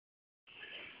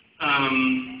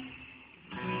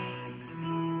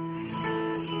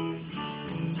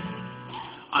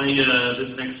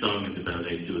This next song is about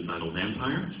a suicidal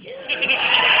vampire.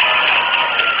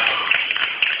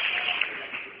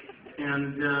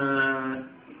 And,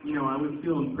 you know, I was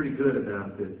feeling pretty good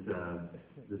about this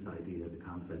idea, the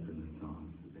concept in this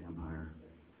song. The vampire,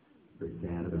 very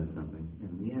sad about something. And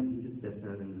in the end, he just steps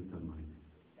out into the sunlight.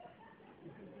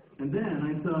 And then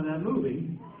I saw that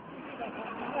movie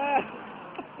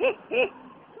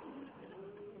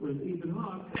with Ethan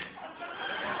Hawke.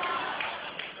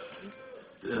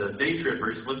 Day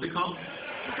Trippers, what's it called?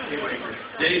 Daybreakers.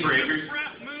 Daybreakers.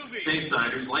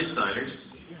 Daysiders, Lightsiders.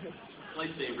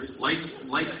 Lightsabers.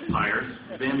 Lightpires.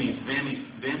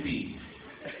 Vampy.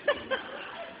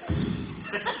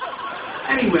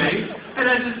 Anyway, and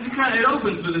it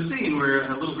opens with a scene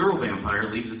where a little girl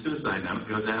vampire leaves a suicide note,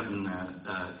 goes out and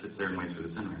sits there and waits for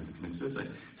the sunrise to commit suicide.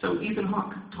 So Ethan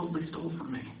Hawke totally stole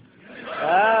from me.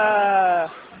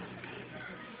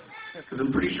 Because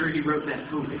I'm pretty sure he wrote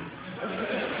that movie.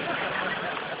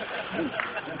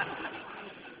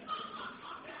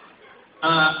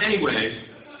 Anyway,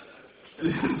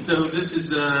 so this is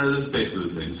basically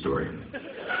the same story.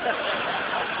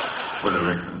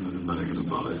 Whatever, I'm not going to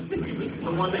bother doing it.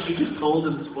 The one that you just told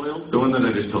and spoiled? The one that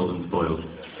I just told and spoiled.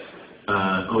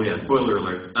 Oh yeah, spoiler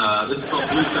alert. This is called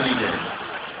Blue Sunny Day.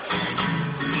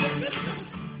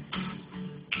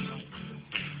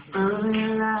 Early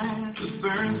light that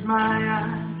burns my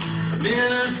eyes.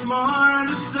 Minutes more,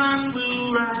 the sun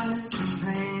will rise and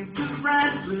paint the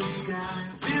bright blue sky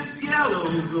with yellow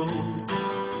gold.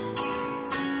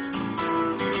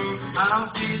 I'll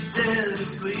be dead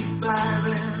asleep by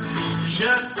then,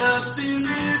 shut up in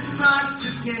this box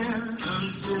again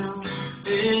until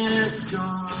it's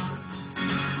gone.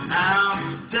 I'll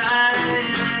die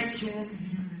and I can't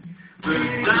hear it,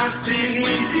 but I'm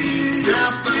singing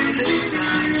drop of the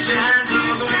sun shines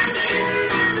over me.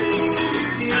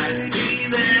 I'd be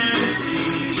there to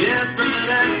see it, but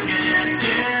I can't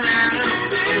get out of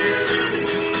bed.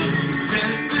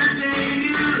 Since the day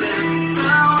you left,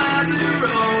 now I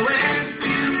will always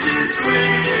feel this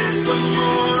way. One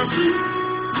more blue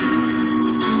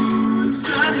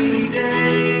sunny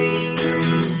day.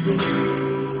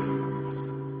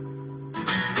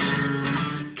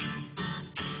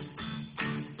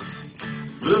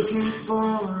 Looking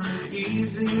for an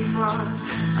easy mark,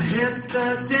 I hit the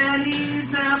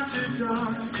Denny's after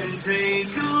dark and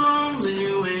take a lonely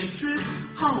waitress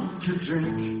home to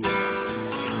drink.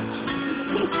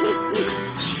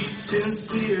 She's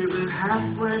sincere but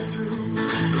halfway through,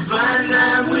 find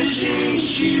I'm wishing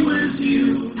she was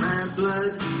you. My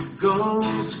blood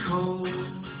goes cold.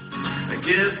 I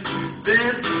guess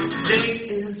this date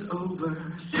is over.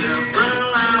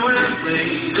 Several hours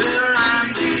later, I'm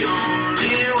the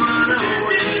only one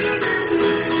awake.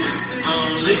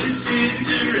 Only seats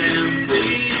are empty,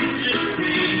 just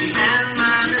me and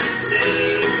my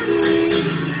mistakes.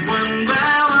 One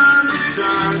by one, the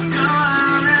stars go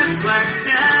out and black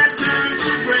sky turns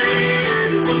to gray.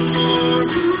 One more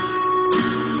blue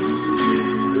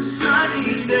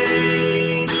sunny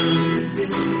day.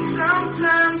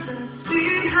 Sometimes I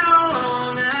see how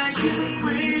long I can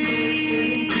wait.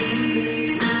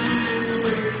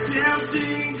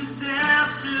 Tempting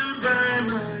disaster by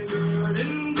my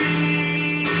garden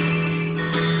gate.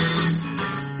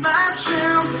 My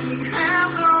trembling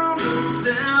hands almost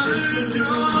down the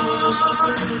door,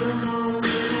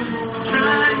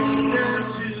 trying not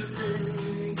to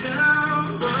think of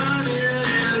what it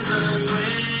is I'm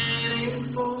waiting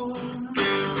for.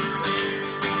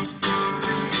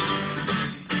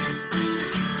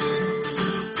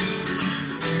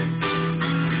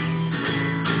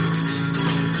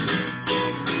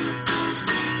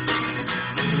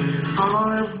 All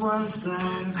at once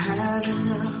I've had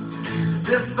enough.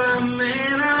 If I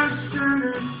made a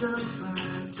certain stuff, I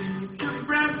take a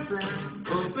breath and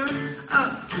open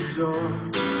up the door.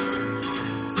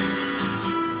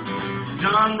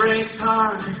 Dawn breaks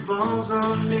hard and falls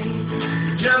on me.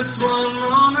 Just one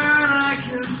moment I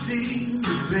can see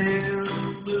the pale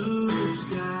blue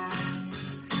sky.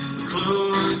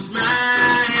 Close my